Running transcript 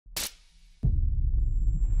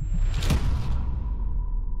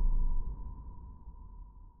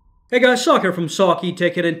Hey guys, Sak here from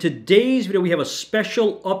SAKITECH, and in today's video we have a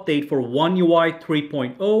special update for One UI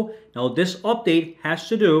 3.0. Now this update has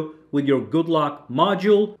to do with your Good Lock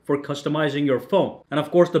module for customizing your phone. And of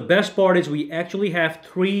course the best part is we actually have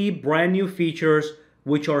 3 brand new features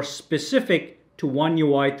which are specific to One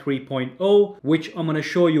UI 3.0, which I'm going to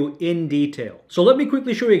show you in detail. So let me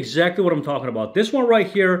quickly show you exactly what I'm talking about. This one right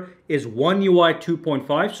here is One UI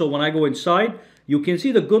 2.5. So when I go inside, you can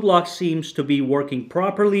see the Good Lock seems to be working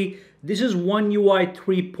properly. This is One UI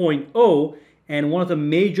 3.0, and one of the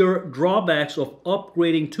major drawbacks of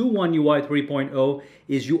upgrading to One UI 3.0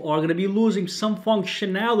 is you are going to be losing some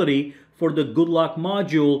functionality for the Good Lock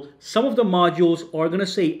module. Some of the modules are going to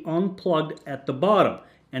say unplugged at the bottom,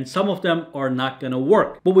 and some of them are not going to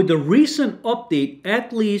work. But with the recent update,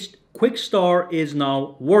 at least Quickstar is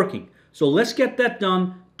now working. So let's get that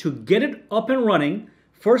done. To get it up and running,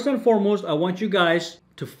 first and foremost, I want you guys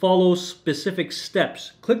to follow specific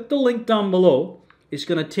steps. Click the link down below. It's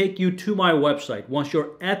going to take you to my website. Once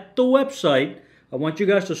you're at the website, I want you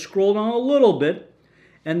guys to scroll down a little bit,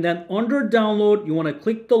 and then under download, you want to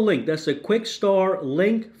click the link. That's a Quickstar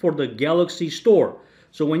link for the Galaxy Store.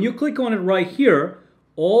 So when you click on it right here,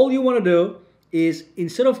 all you want to do is,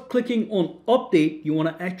 instead of clicking on update, you want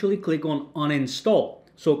to actually click on uninstall.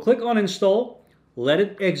 So click uninstall. Let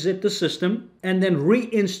it exit the system, and then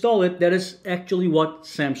reinstall it. That is actually what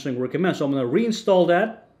Samsung recommends. So I'm going to reinstall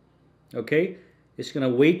that. Okay, it's going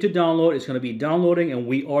to wait to download. It's going to be downloading, and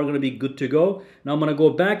we are going to be good to go. Now I'm going to go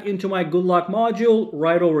back into my Good Lock module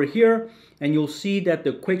right over here, and you'll see that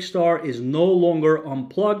the Quickstar is no longer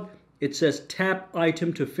unplugged. It says tap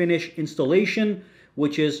item to finish installation,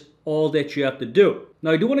 which is all that you have to do.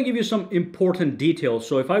 Now I do want to give you some important details.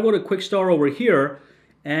 So if I go to Quickstar over here,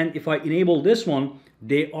 and if I enable this one,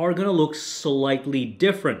 they are going to look slightly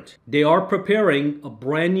different. They are preparing a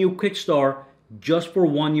brand new Quickstar just for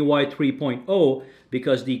One UI 3.0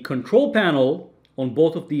 because the control panel on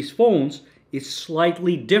both of these phones is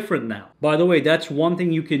slightly different now. By the way, that's one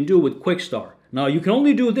thing you can do with Quickstar. Now you can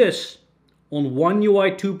only do this on One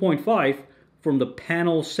UI 2.5 from the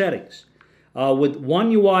panel settings. With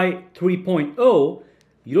One UI 3.0,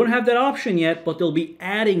 you don't have that option yet, but they'll be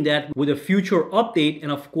adding that with a future update.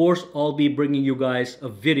 And of course, I'll be bringing you guys a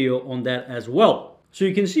video on that as well. So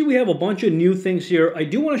you can see we have a bunch of new things here. I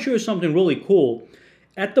do want to show you something really cool.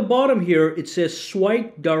 At the bottom here, it says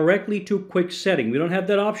swipe directly to quick setting. We don't have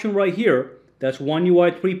that option right here. That's One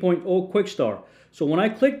UI 3.0 Quickstar. So when I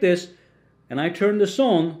click this and I turn this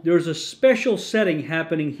on, there's a special setting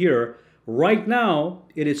happening here. Right now,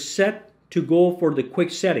 it is set to go for the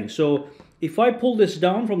quick setting. So if I pull this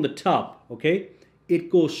down from the top, okay, it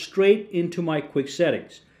goes straight into my quick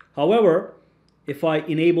settings. However, if I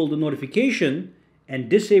enable the notification and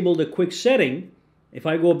disable the quick setting, if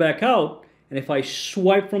I go back out and if I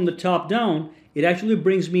swipe from the top down, it actually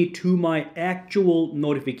brings me to my actual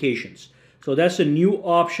notifications. So that's a new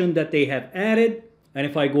option that they have added. And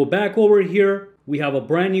if I go back over here, we have a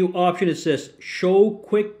brand new option. It says show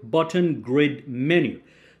quick button grid menu.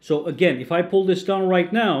 So again, if I pull this down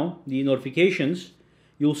right now, the notifications,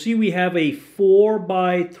 you'll see we have a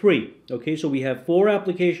 4x3. Okay, so we have 4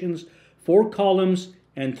 applications, 4 columns,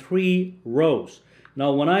 and 3 rows.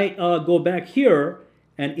 Now when I go back here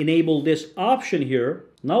and enable this option here,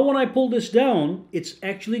 now when I pull this down, it's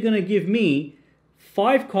actually going to give me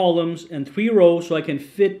 5 columns and 3 rows, so I can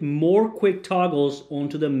fit more quick toggles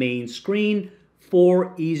onto the main screen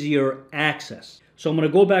for easier access. So I'm going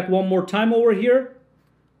to go back one more time over here.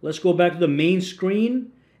 Let's go back to the main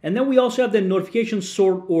screen. And then we also have the notification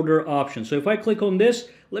sort order option. So if I click on this,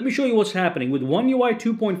 let me show you what's happening. With One UI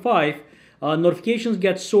 2.5, notifications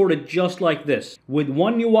get sorted just like this. With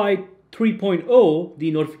One UI 3.0, the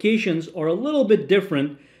notifications are a little bit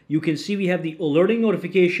different. You can see we have the alerting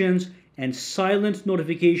notifications and silent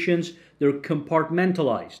notifications. They're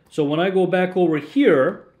compartmentalized. So when I go back over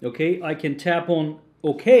here, okay, I can tap on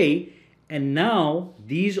OK, and now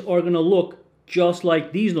these are going to look just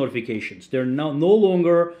like these notifications. They're now no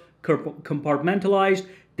longer compartmentalized.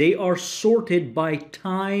 They are sorted by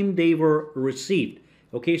time they were received.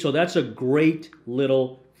 Okay, so that's a great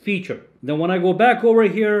little feature. Then when I go back over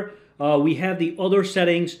here, we have the other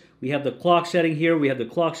settings. We have the clock setting here. We have the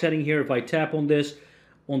clock setting here. If I tap on this,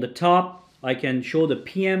 on the top, I can show the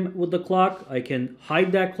PM with the clock. I can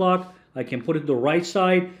hide that clock. I can put it to the right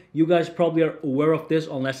side. You guys probably are aware of this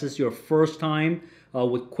unless it's your first time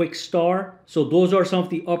with Quickstar. So those are some of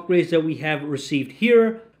the upgrades that we have received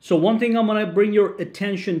here. So one thing I'm going to bring your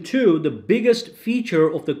attention to, the biggest feature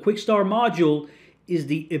of the Quickstar module is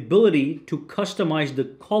the ability to customize the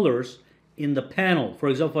colors in the panel. For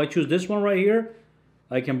example, if I choose this one right here,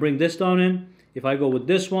 I can bring this down in If I go with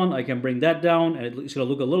this one, I can bring that down and it's going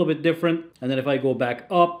to look a little bit different. And then if I go back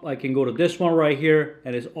up, I can go to this one right here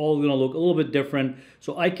and it's all going to look a little bit different.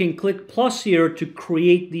 So I can click plus here to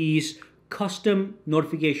create these custom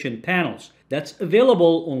notification panels. That's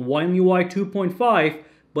available on One UI 2.5,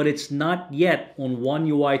 but it's not yet on One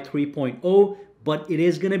UI 3.0, but it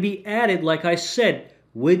is going to be added, like I said,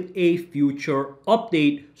 with a future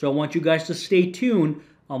update. So I want you guys to stay tuned.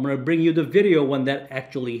 I'm going to bring you the video when that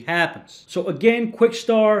actually happens. So again,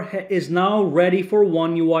 Quickstar is now ready for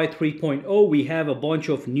One UI 3.0. We have a bunch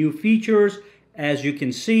of new features, as you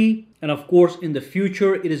can see. And of course, in the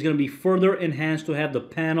future, it is going to be further enhanced to have the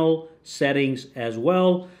panel settings as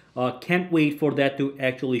well. Can't wait for that to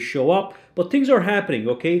actually show up. But things are happening,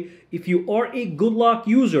 okay? If you are a GoodLock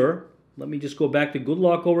user, let me just go back to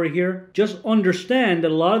GoodLock over here. Just understand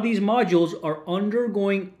that a lot of these modules are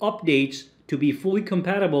undergoing updates to be fully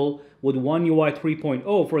compatible with One UI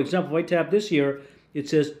 3.0. For example, if I tap this here, it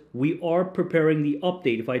says we are preparing the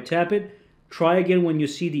update. If I tap it, try again when you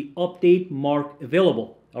see the update mark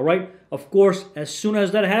available. All right. Of course, as soon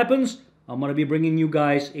as that happens, I'm going to be bringing you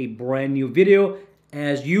guys a brand new video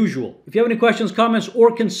as usual. If you have any questions, comments,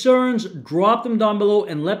 or concerns, drop them down below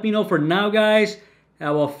and let me know. For now, guys,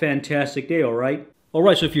 have a fantastic day. All right. All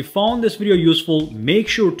right. So if you found this video useful, make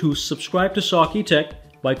sure to subscribe to SAKITECH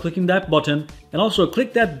by clicking that button, and also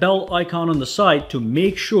click that bell icon on the side to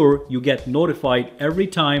make sure you get notified every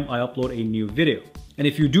time I upload a new video. And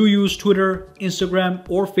if you do use Twitter, Instagram,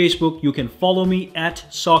 or Facebook, you can follow me at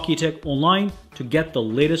SAKITECH Online to get the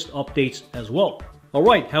latest updates as well. All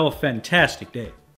right, have a fantastic day.